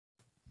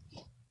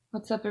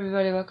What's up,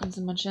 everybody? Welcome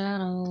to my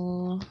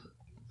channel.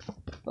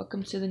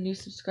 Welcome to the new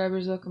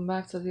subscribers. Welcome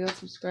back to the old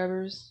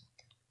subscribers.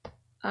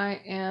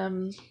 I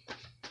am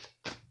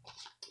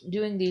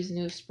doing these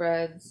new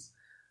spreads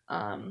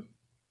called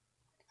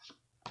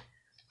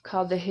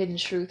The Hidden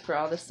Truth for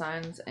all the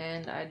signs,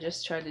 and I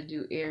just tried to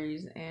do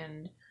Aries,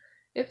 and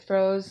it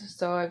froze,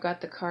 so I've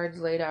got the cards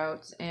laid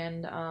out,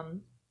 and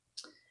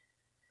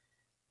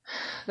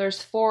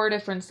there's 4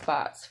 different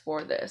spots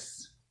for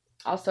this.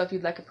 Also, if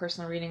you'd like a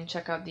personal reading,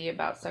 check out the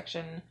About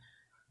section.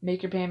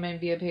 Make your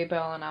payment via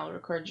PayPal and I'll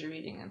record your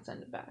reading and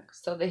send it back.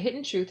 So the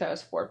hidden truth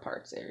has 4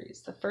 parts,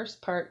 Aries. The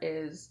first part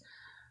is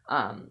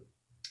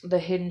the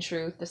hidden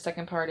truth. The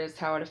second part is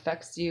how it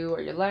affects you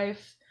or your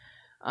life.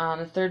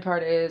 The third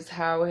part is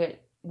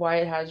why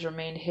it has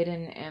remained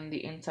hidden and the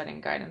insight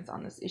and guidance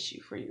on this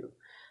issue for you.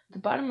 The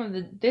bottom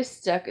of this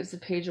deck is the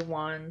Page of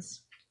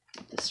Wands,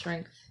 the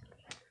Strength.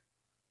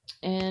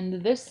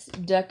 And this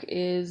deck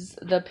is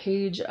the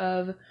Page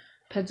of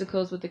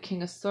Pentacles with the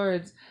King of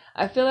Swords.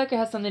 I feel like it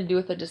has something to do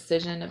with a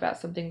decision about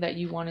something that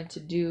you wanted to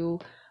do.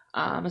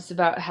 It's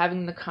about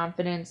having the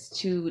confidence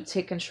to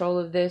take control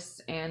of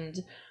this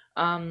and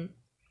kind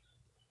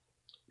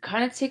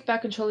of take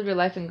back control of your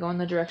life and go in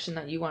the direction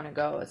that you want to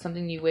go. It's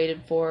something you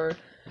waited for.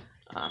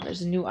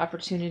 There's a new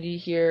opportunity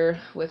here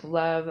with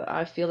love.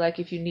 I feel like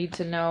if you need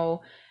to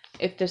know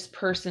if this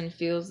person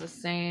feels the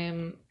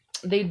same,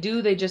 they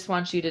do. They just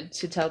want you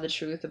to tell the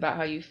truth about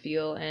how you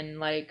feel and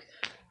like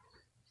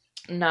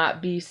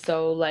not be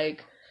so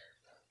like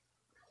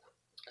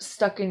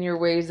stuck in your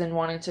ways and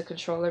wanting to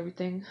control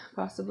everything,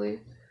 possibly.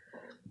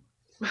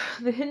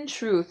 The hidden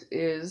truth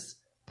is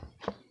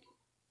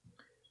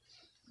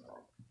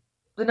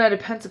the Knight of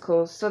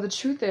Pentacles. So the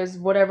truth is,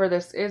 whatever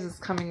this is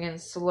coming in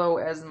slow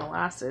as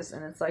molasses,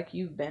 and it's like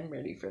you've been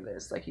ready for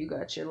this. Like you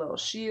got your little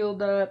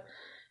shield up,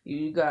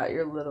 you got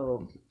your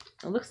little,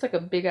 it looks like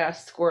a big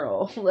ass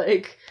squirrel.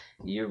 Like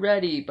you're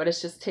ready, but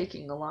it's just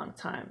taking a long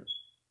time.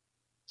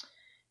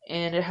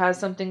 And it has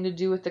something to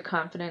do with the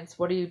confidence.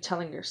 What are you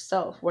telling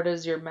yourself? What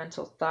is your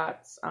mental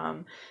thoughts?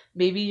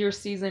 Maybe your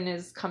season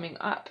is coming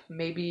up.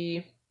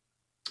 Maybe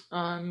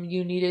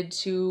you needed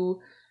to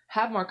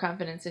have more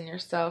confidence in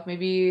yourself.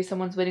 Maybe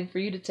someone's waiting for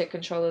you to take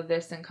control of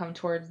this and come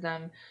towards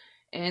them.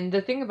 And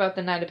the thing about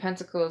the Knight of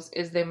Pentacles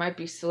is they might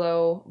be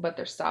slow, but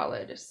they're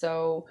solid.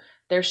 So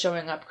they're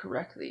showing up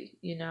correctly.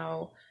 You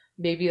know,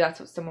 maybe that's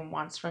what someone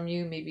wants from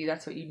you. Maybe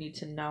that's what you need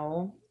to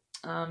know.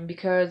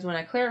 Because when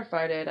I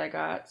clarified it, I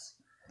got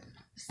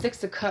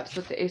 6 of Cups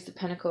with the Ace of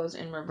Pentacles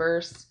in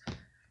reverse.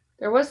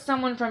 There was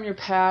someone from your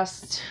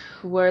past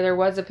where there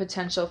was a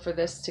potential for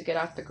this to get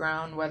off the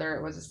ground, whether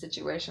it was a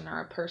situation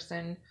or a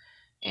person.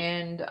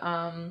 And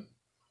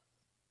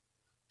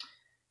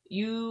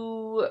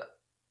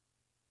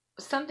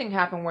something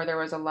happened where there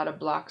was a lot of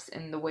blocks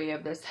in the way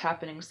of this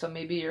happening. So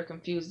maybe you're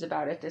confused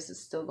about if this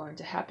is still going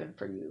to happen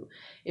for you,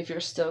 if you're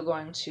still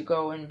going to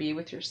go and be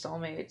with your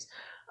soulmates.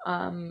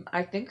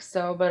 I think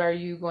so, but are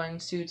you going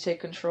to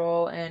take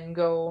control and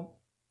go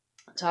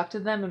talk to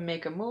them and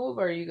make a move,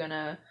 or are you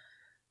gonna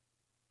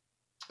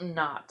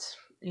not?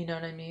 You know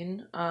what I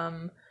mean?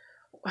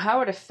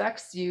 How it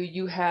affects you,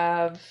 you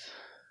have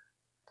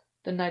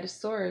the Knight of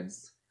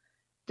Swords.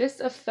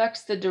 This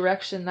affects the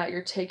direction that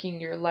you're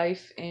taking your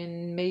life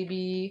in.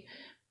 Maybe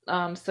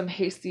some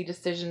hasty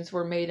decisions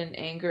were made in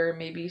anger,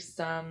 maybe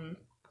some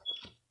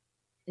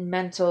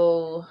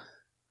mental,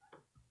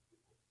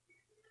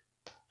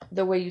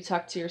 the way you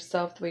talk to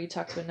yourself, the way you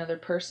talk to another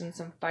person,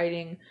 some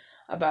fighting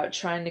about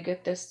trying to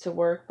get this to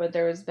work, but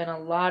there has been a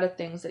lot of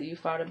things that you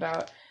fought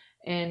about.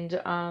 And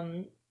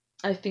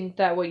I think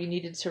that what you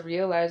needed to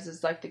realize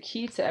is like the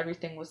key to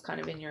everything was kind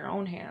of in your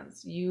own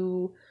hands.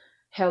 You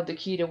held the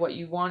key to what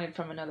you wanted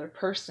from another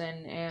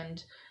person,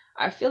 and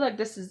I feel like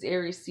this is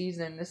Aries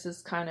season. This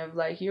is kind of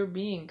like you're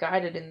being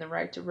guided in the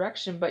right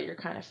direction, but you're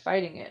kind of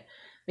fighting it.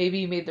 Maybe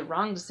you made the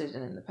wrong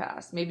decision in the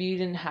past. Maybe you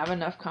didn't have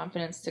enough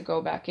confidence to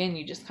go back in.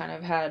 You just kind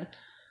of had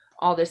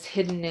all this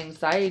hidden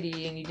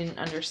anxiety and you didn't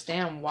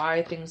understand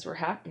why things were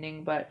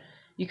happening, but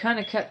you kind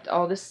of kept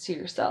all this to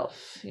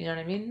yourself. You know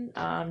what I mean?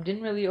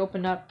 Didn't really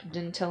open up,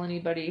 didn't tell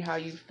anybody how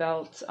you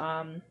felt.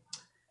 Kind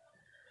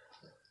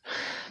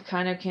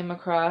of came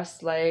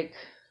across like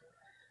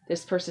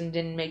this person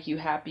didn't make you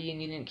happy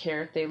and you didn't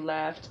care if they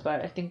left,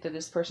 but I think that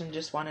this person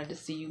just wanted to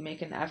see you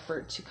make an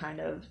effort to kind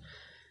of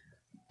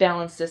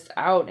balance this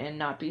out and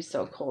not be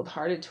so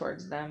cold-hearted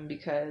towards them,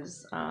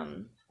 because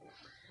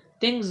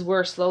things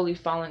were slowly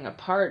falling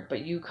apart,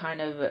 but you kind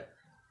of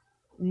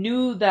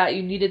knew that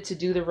you needed to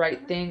do the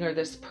right thing, or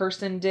this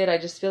person did. I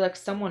just feel like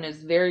someone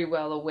is very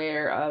well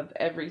aware of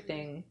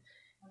everything,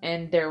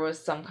 and there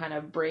was some kind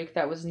of break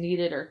that was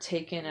needed or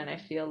taken, and I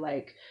feel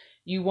like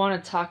you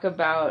want to talk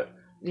about,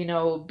 you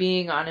know,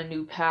 being on a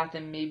new path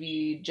and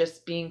maybe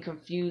just being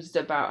confused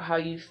about how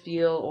you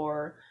feel,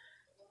 or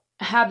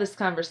have this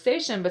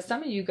conversation, but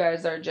some of you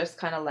guys are just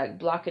kind of like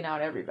blocking out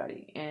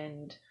everybody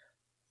and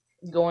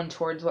going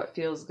towards what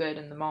feels good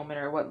in the moment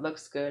or what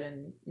looks good,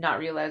 and not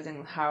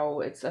realizing how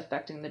it's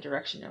affecting the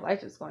direction your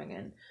life is going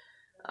in.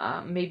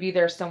 Maybe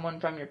there's someone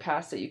from your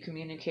past that you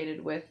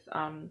communicated with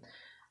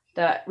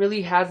that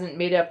really hasn't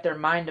made up their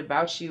mind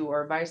about you,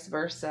 or vice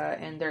versa,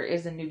 and there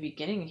is a new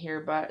beginning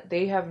here, but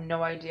they have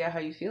no idea how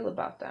you feel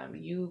about them.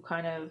 You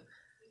kind of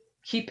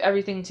keep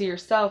everything to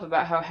yourself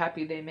about how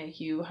happy they make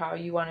you, how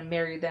you want to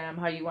marry them,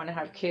 how you want to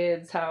have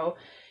kids, how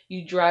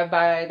you drive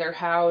by their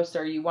house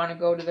or you want to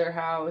go to their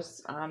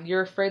house.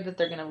 You're afraid that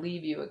they're going to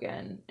leave you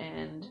again,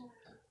 and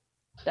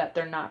that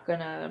they're not going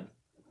to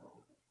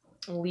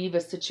leave a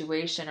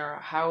situation or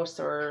a house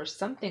or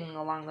something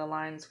along the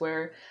lines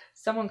where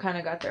someone kind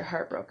of got their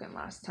heart broken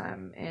last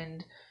time,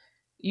 and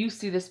you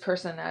see this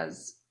person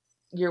as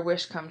your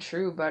wish come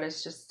true, but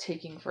it's just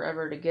taking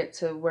forever to get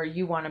to where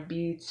you want to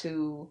be,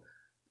 to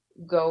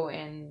go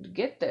and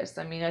get this.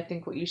 I mean, I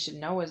think what you should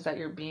know is that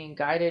you're being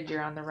guided,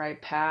 you're on the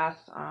right path.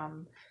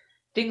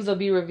 Things will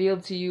be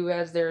revealed to you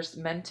as they're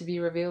meant to be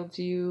revealed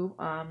to you.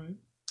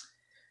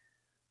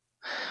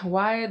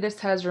 Why this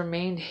has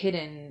remained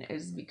hidden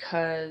is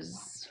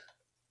because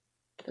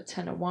the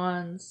Ten of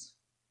Wands.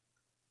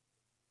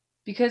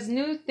 Because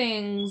new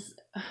things,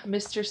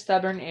 Mr.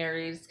 Stubborn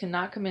Aries,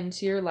 cannot come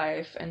into your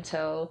life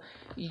until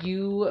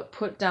you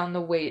put down the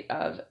weight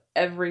of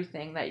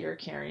everything that you're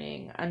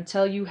carrying,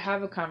 until you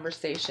have a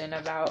conversation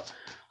about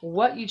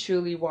what you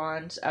truly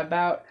want,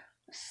 about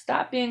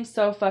stop being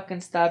so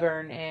fucking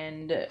stubborn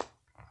and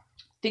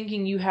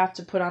thinking you have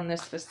to put on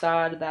this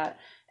facade that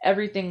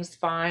everything's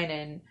fine,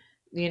 and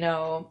you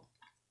know,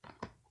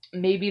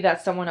 maybe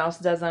that someone else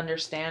does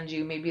understand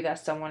you, maybe that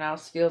someone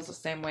else feels the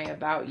same way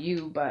about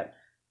you, but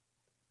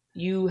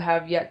you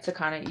have yet to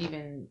kind of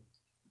even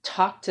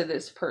talk to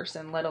this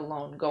person, let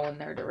alone go in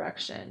their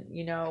direction.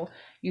 You know,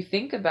 you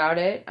think about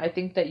it. I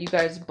think that you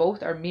guys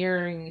both are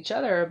mirroring each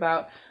other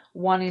about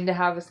wanting to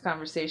have this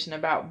conversation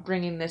about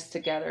bringing this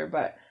together,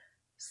 but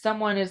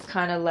someone is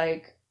kind of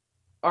like,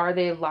 are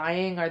they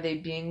lying? Are they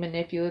being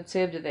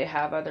manipulative? Do they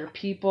have other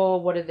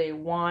people? What do they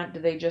want?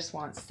 Do they just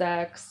want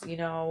sex? You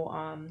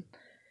know,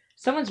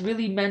 someone's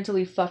really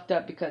mentally fucked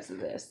up because of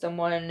this.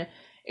 Someone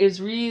is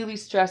really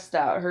stressed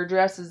out. Her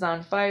dress is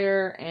on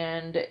fire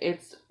and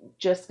it's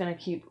just going to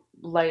keep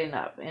lighting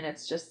up. And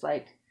it's just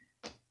like,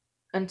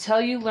 until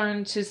you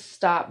learn to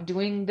stop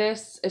doing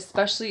this,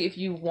 especially if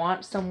you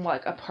want some,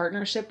 like a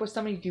partnership with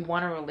somebody, if you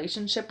want a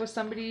relationship with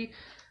somebody,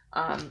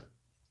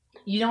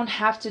 you don't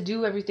have to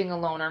do everything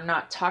alone, or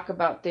not talk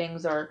about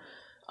things, or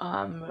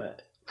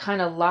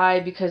kind of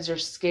lie because you're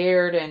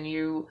scared and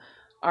you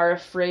are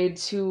afraid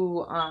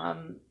to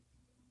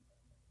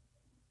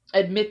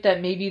admit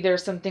that maybe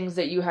there's some things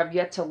that you have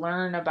yet to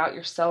learn about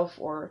yourself,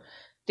 or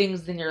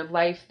things in your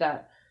life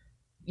that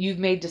you've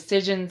made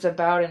decisions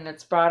about and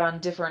it's brought on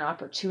different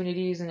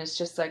opportunities. And it's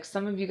just like,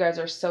 some of you guys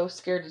are so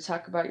scared to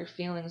talk about your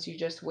feelings. You're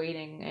just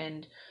waiting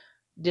and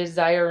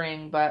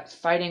desiring, but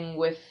fighting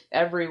with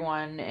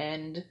everyone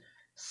and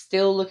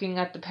still looking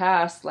at the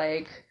past.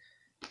 Like,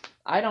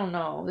 I don't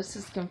know. This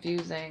is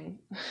confusing.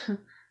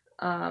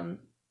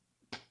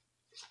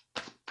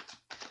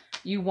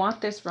 You want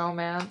this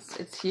romance.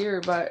 It's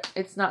here, but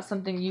it's not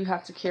something you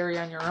have to carry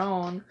on your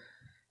own.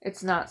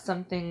 It's not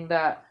something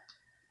that...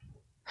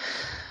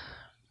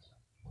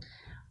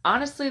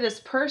 Honestly,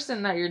 this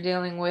person that you're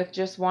dealing with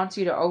just wants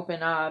you to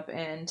open up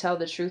and tell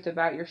the truth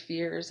about your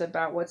fears,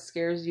 about what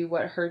scares you,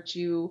 what hurt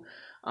you,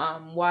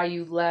 why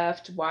you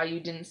left, why you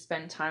didn't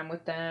spend time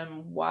with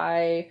them,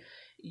 why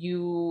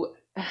you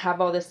have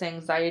all this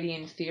anxiety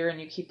and fear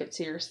and you keep it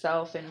to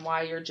yourself, and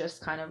why you're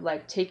just kind of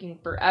like taking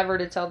forever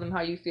to tell them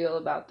how you feel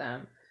about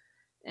them,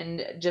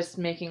 and just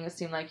making it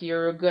seem like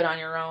you're good on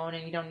your own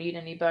and you don't need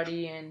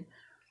anybody, and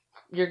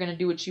you're going to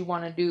do what you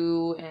want to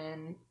do,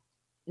 and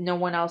no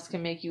one else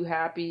can make you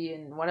happy,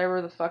 and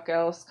whatever the fuck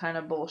else kind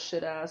of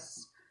bullshit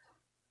ass.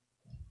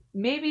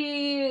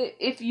 Maybe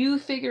if you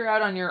figure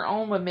out on your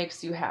own what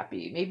makes you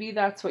happy, maybe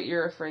that's what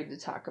you're afraid to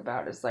talk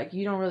about. Is like,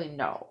 you don't really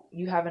know.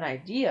 You have an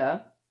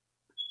idea,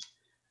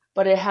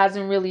 but it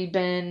hasn't really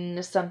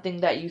been something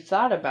that you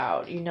thought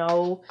about, you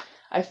know?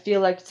 I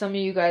feel like some of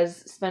you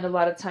guys spend a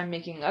lot of time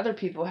making other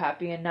people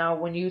happy, and now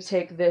when you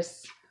take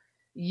this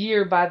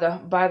year by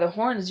the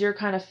horns, you're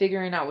kind of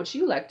figuring out what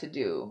you like to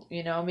do.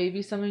 You know,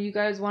 maybe some of you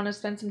guys want to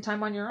spend some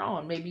time on your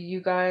own. Maybe you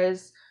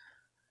guys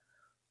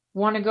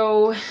want to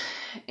go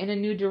in a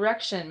new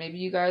direction. Maybe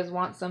you guys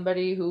want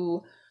somebody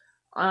who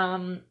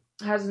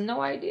has no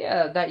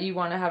idea that you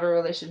want to have a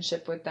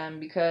relationship with them,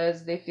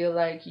 because they feel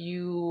like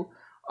you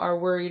are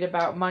worried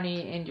about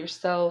money and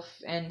yourself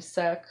and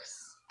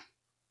sex,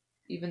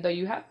 even though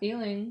you have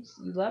feelings.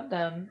 You love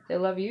them, they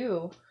love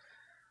you.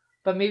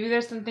 But maybe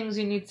there's some things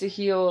you need to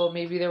heal.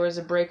 Maybe there was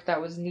a break that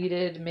was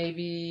needed.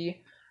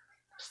 Maybe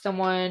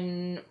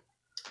someone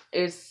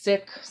is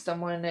sick,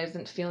 someone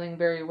isn't feeling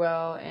very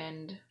well,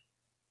 and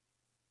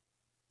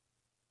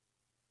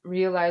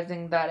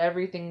realizing that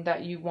everything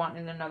that you want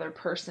in another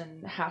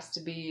person has to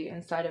be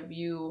inside of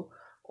you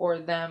or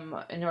them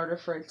in order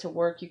for it to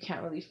work. You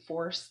can't really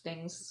force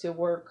things to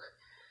work.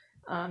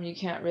 You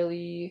can't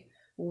really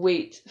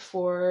wait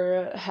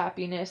for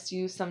happiness.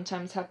 You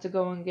sometimes have to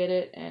go and get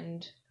it,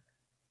 and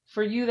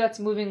for you, that's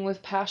moving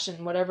with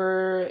passion,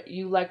 whatever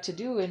you like to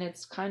do, and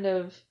it's kind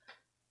of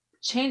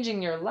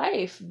changing your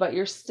life, but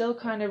you're still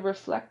kind of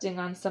reflecting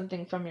on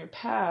something from your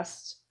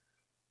past.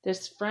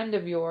 This friend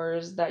of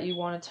yours that you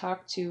want to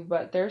talk to,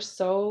 but they're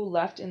so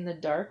left in the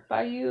dark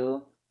by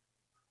you.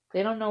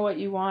 They don't know what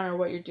you want or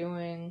what you're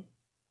doing.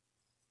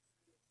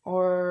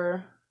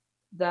 Or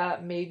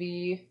that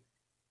maybe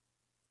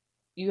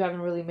you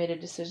haven't really made a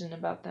decision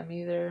about them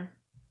either.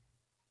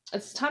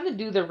 It's time to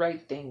do the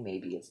right thing,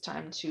 maybe. It's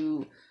time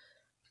to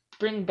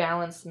bring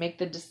balance, make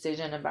the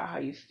decision about how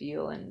you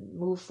feel, and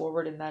move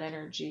forward in that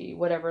energy,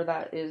 whatever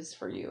that is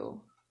for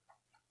you.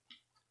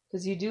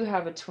 Because you do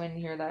have a twin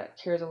here that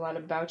cares a lot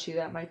about you,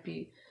 that might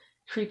be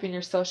creeping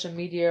your social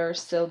media, or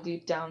still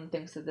deep down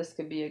thinks that this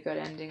could be a good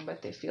ending,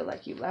 but they feel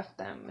like you left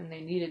them and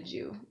they needed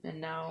you,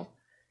 and now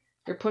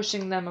you're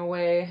pushing them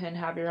away and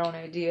have your own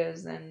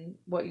ideas. And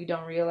what you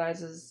don't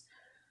realize is,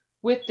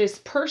 with this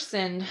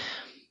person,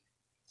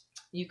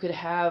 you could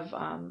have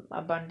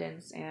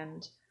abundance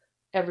and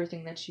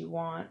everything that you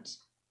want,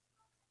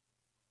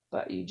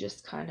 but you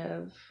just kind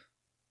of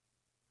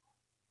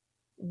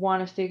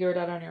want to figure it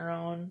out on your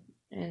own,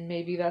 and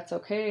maybe that's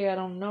okay. I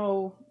don't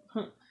know.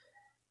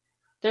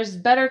 There's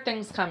better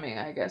things coming,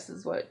 I guess,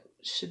 is what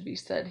should be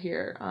said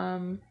here.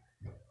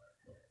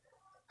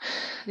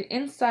 The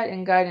insight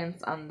and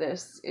guidance on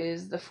this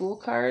is the Fool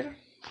card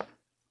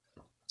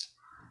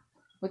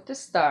with the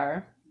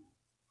Star,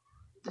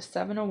 the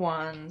Seven of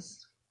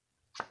Wands,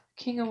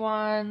 King of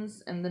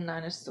Wands, and the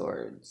Nine of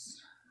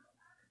Swords.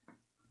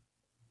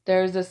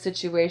 There's a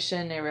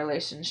situation, a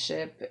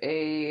relationship,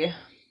 a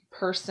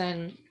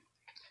person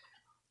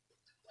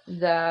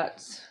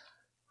that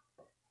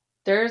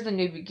there's a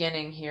new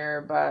beginning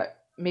here, but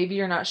maybe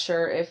you're not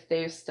sure if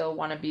they still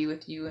want to be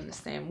with you in the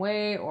same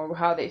way or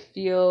how they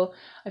feel.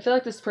 I feel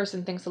like this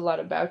person thinks a lot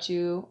about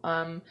you.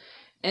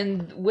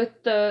 And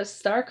with the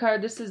Star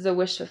card, this is a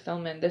wish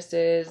fulfillment. This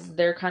is,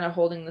 they're kind of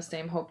holding the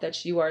same hope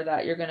that you are,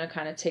 that you're going to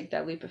kind of take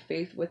that leap of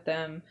faith with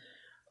them.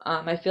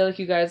 I feel like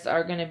you guys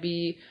are going to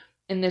be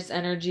in this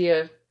energy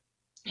of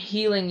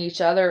healing each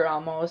other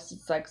almost.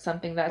 It's like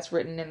something that's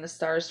written in the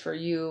stars for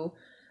you,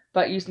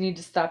 but you need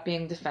to stop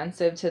being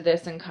defensive to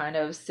this and kind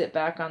of sit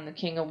back on the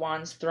King of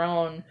Wands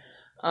throne,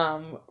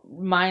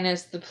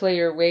 minus the play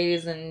your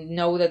ways, and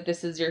know that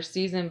this is your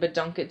season, but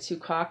don't get too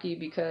cocky,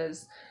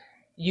 because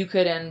you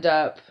could end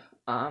up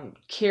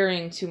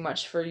carrying too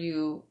much for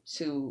you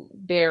to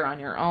bear on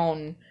your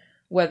own,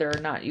 whether or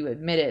not you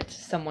admit it.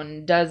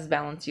 Someone does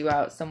balance you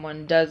out.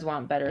 Someone does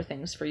want better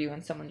things for you,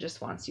 and someone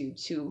just wants you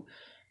to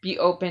be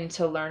open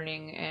to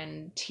learning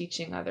and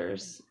teaching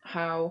others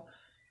how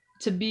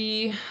to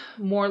be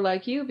more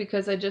like you,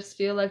 because I just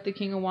feel like the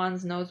King of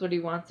Wands knows what he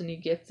wants and he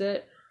gets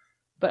it,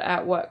 but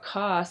at what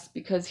cost?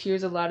 Because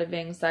here's a lot of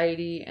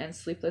anxiety and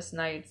sleepless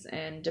nights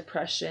and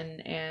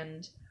depression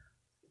and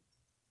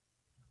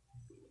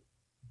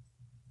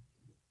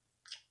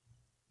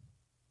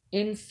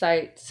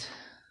insight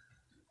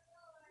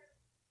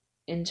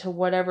into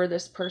whatever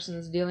this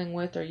person's dealing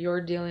with or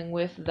you're dealing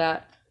with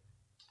that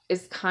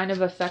is kind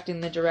of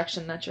affecting the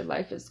direction that your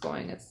life is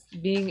going. It's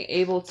being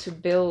able to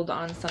build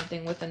on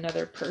something with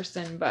another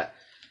person, but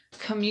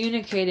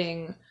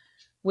communicating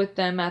with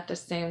them at the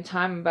same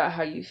time about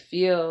how you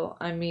feel.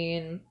 I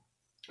mean,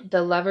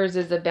 the Lovers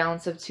is a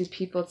balance of two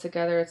people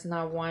together. It's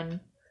not one.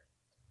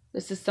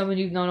 This is someone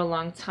you've known a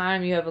long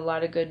time. You have a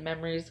lot of good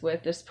memories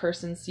with. This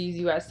person sees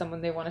you as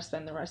someone they want to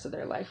spend the rest of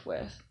their life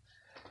with.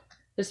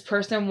 This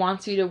person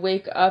wants you to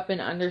wake up and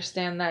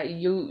understand that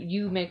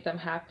you make them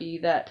happy,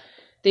 that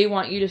they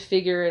want you to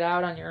figure it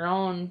out on your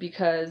own,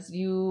 because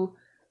you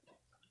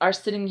are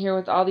sitting here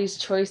with all these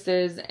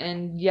choices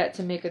and yet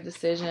to make a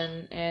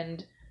decision,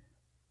 and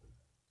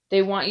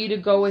they want you to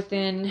go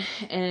within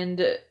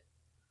and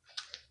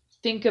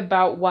think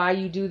about why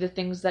you do the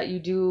things that you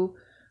do,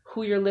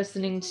 who you're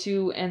listening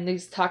to, and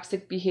these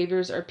toxic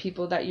behaviors are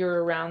people that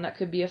you're around that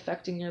could be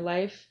affecting your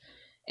life,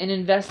 and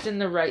invest in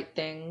the right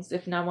things,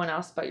 if no one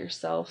else but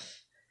yourself.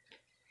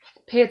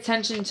 Pay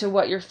attention to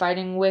what you're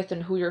fighting with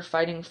and who you're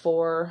fighting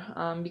for,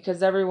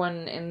 because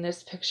everyone in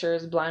this picture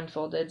is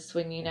blindfolded,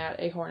 swinging at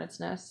a hornet's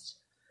nest.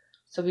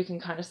 So we can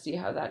kind of see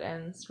how that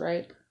ends,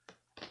 right?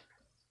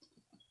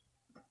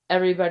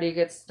 Everybody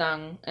gets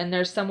stung, and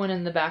there's someone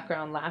in the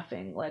background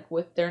laughing, like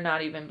they're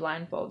not even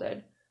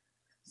blindfolded.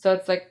 So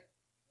it's like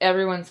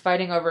everyone's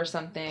fighting over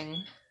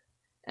something,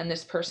 and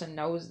this person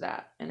knows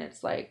that, and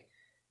it's like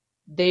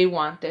they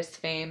want this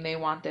fame, they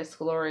want this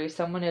glory.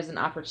 Someone is an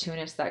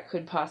opportunist that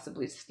could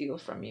possibly steal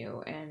from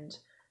you. And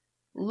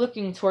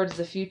looking towards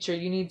the future,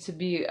 you need to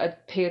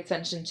pay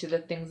attention to the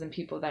things and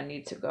people that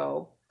need to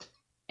go,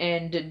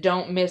 and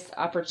don't miss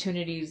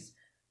opportunities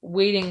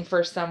waiting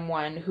for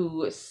someone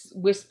who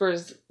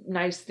whispers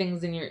nice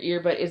things in your ear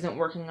but isn't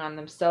working on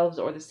themselves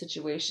or the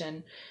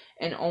situation,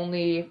 and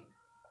only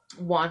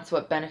wants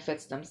what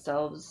benefits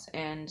themselves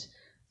and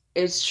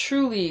is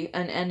truly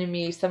an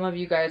enemy. Some of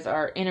you guys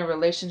are in a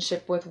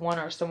relationship with one,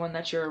 or someone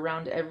that you're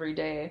around every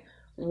day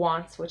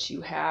wants what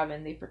you have,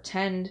 and they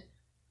pretend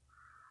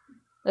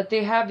that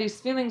they have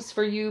these feelings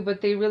for you,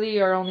 but they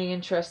really are only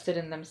interested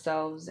in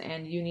themselves,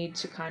 and you need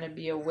to kind of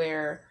be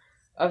aware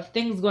of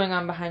things going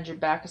on behind your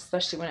back,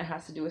 especially when it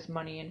has to do with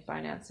money and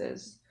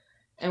finances,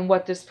 and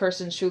what this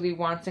person truly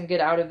wants, and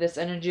get out of this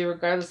energy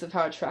regardless of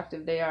how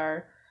attractive they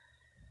are,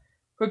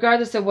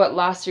 regardless of what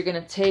loss you're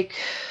going to take,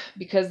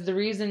 because the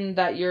reason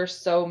that you're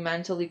so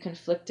mentally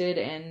conflicted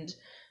and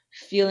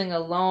feeling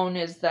alone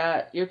is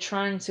that you're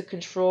trying to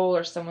control,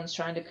 or someone's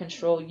trying to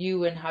control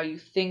you and how you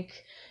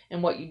think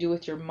and what you do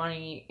with your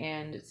money.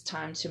 And it's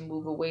time to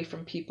move away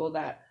from people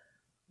that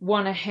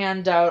want a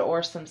handout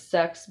or some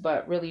sex,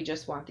 but really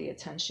just want the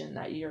attention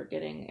that you're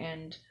getting,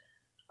 and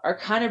are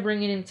kind of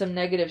bringing in some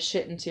negative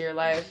shit into your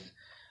life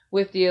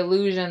with the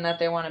illusion that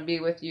they want to be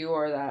with you,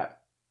 or that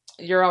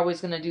you're always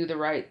going to do the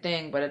right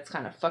thing, but it's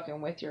kind of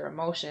fucking with your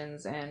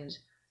emotions. And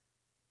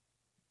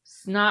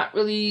it's not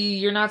really,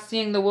 you're not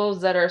seeing the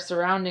wolves that are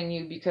surrounding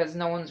you, because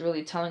no one's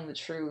really telling the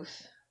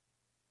truth.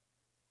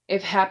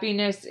 If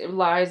happiness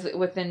lies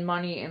within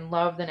money and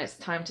love, then it's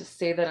time to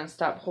say that and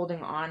stop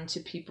holding on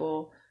to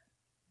people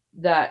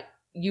that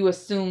you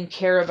assume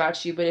care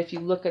about you. But if you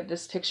look at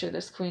this picture,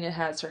 this queen, it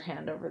has her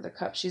hand over the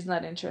cup. She's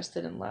not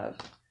interested in love.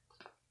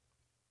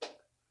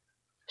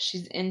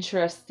 She's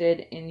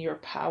interested in your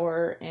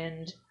power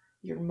and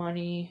your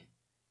money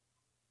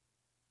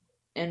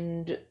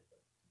and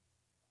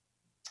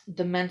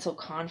the mental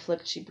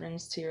conflict she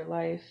brings to your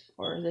life,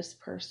 or this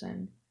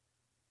person,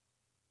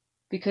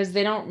 because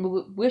they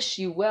don't wish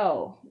you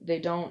well. They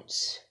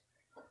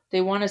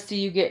want to see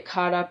you get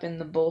caught up in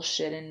the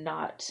bullshit and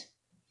not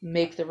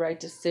make the right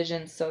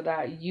decision, so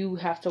that you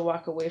have to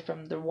walk away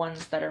from the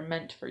ones that are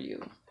meant for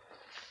you.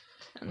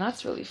 And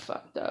that's really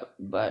fucked up,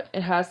 but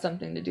it has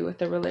something to do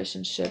with a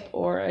relationship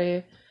or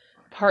a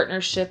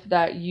partnership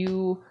that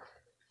you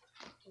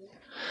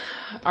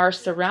are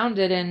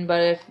surrounded in.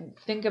 But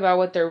think about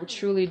what they're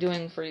truly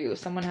doing for you.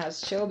 Someone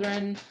has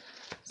children.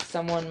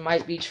 Someone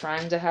might be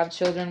trying to have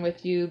children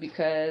with you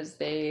because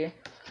you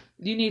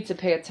need to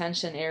pay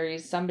attention,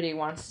 Aries. Somebody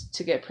wants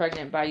to get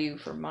pregnant by you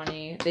for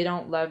money. They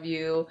don't love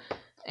you,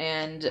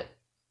 and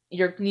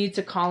you need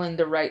to call in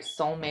the right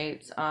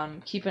soulmates.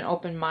 Keep an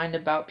open mind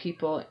about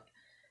people,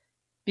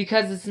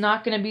 because it's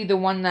not going to be the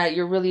one that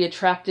you're really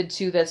attracted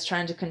to that's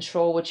trying to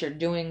control what you're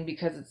doing,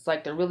 because it's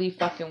like they're really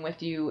fucking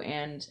with you,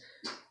 and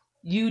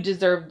you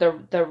deserve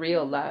the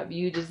real love.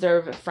 You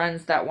deserve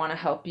friends that want to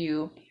help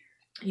you.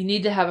 You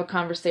need to have a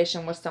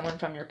conversation with someone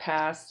from your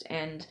past,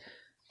 and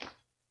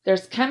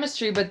there's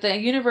chemistry, but the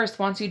universe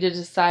wants you to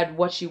decide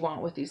what you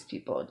want with these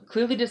people.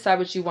 Clearly decide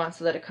what you want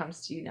so that it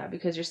comes to you now,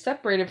 because you're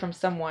separated from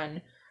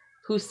someone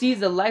who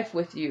sees a life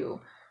with you,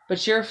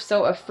 but you're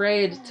so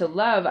afraid to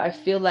love. I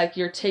feel like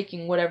you're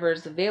taking whatever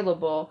is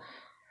available,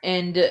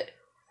 and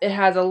it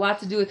has a lot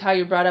to do with how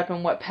you're brought up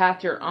and what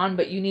path you're on,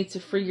 but you need to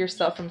free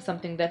yourself from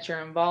something that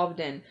you're involved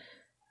in,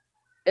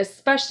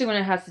 especially when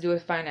it has to do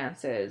with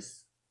finances.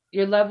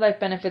 Your love life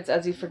benefits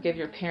as you forgive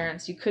your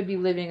parents. You could be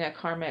living a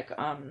karmic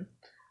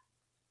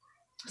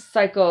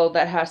cycle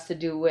that has to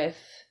do with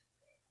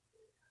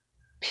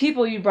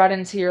people you brought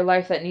into your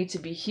life that need to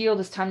be healed.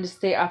 It's time to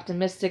stay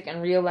optimistic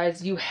and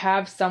realize you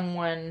have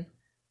someone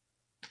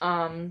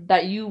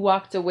that you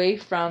walked away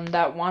from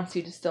that wants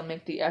you to still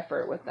make the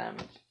effort with them.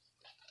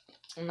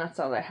 And that's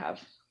all I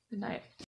have. Good night.